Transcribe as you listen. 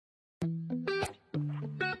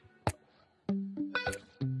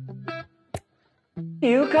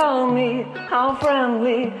You call me all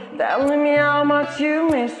friendly, telling me how much you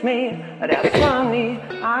miss me. That's funny,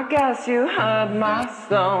 I guess you heard my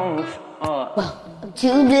songs. Well, I'm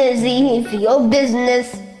too busy for your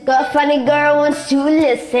business. Got a funny girl wants to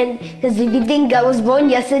listen. Cause if you think I was born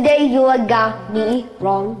yesterday, you got me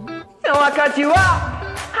wrong. So I cut you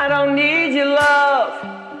off, I don't need your love.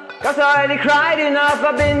 Cause I already cried enough,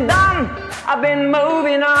 I've been done, I've been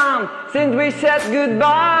moving on. Since we said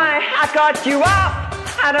goodbye, I cut you off,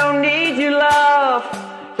 I don't need your love.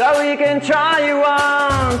 So you can try you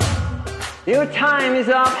want. Your time is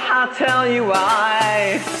up, I'll tell you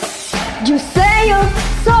why. You say you're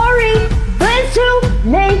sorry, but it's too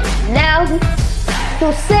late now.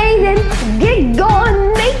 So say then, get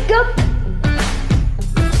going, make up.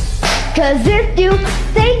 Cause if you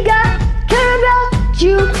think I care about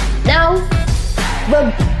you now,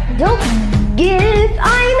 but don't give,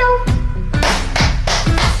 I know.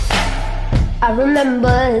 I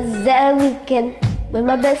remember that weekend when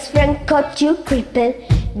my best friend caught you creeping.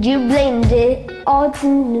 You blamed it all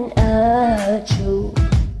on true.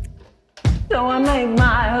 So I made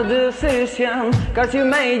my decision, cause you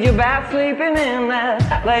made your bed sleeping in there.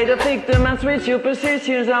 Play the victim and switch your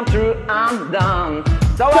positions. I'm through, I'm done.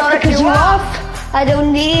 So I cut you off, I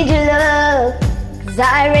don't need your love. Cause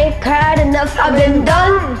I already cried enough, I've been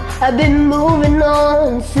done, I've been moving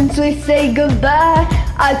on. Since we say goodbye,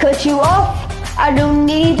 I cut you off, I don't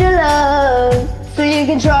need your love. So you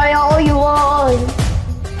can try all you want.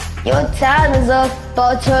 Your time is up,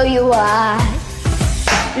 I'll tell you why.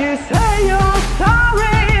 You say you're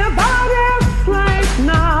sorry, but it's late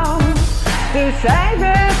now. To say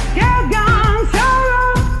this, get gone,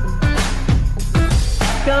 sorrow.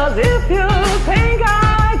 Cause if you think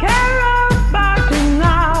I care about you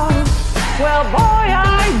now, well boy,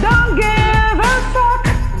 I don't give a fuck.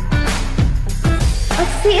 I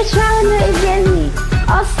see you trying to get me,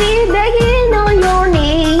 I see you begging on your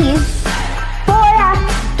knees. Boy, I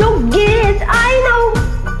don't get it, I know.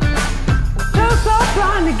 Stop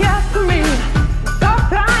trying to get to me, stop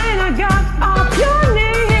trying to get off your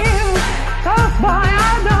knees. Cause boy,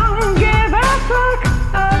 I don't give a fuck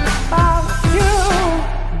about you.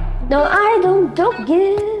 No, I don't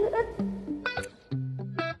give.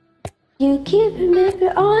 You keep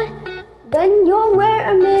remembering on when you're where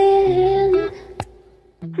I'm in.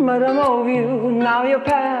 But I'm over you, now you're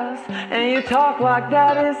past. And you talk like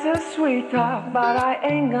that is a sweet talk. But I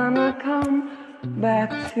ain't gonna come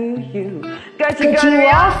back to you. Cut you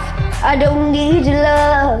off, I don't need your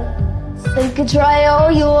love. So you can try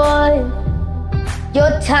all you want.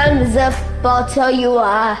 Your time is up, I'll tell you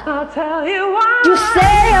why. I'll tell you why. You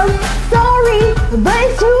say I'm sorry, but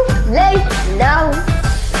it's too late now.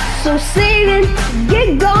 So say it,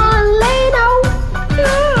 get gone, lay now.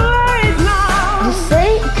 Too late now. You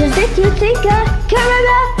say, cause if you think I care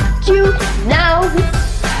about you now,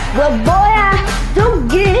 well boy, I don't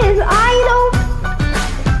give, I know.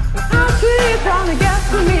 I see you trying to get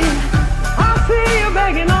to me, I see you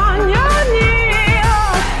begging on your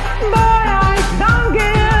knees. Boy, I don't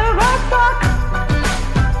give a fuck.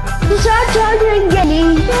 You start trying to get me,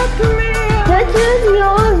 touches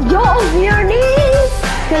your knees.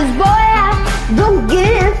 Cause boy, I don't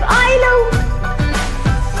give, I know.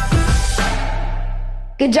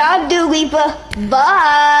 Good job, Dewey,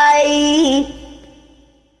 bye.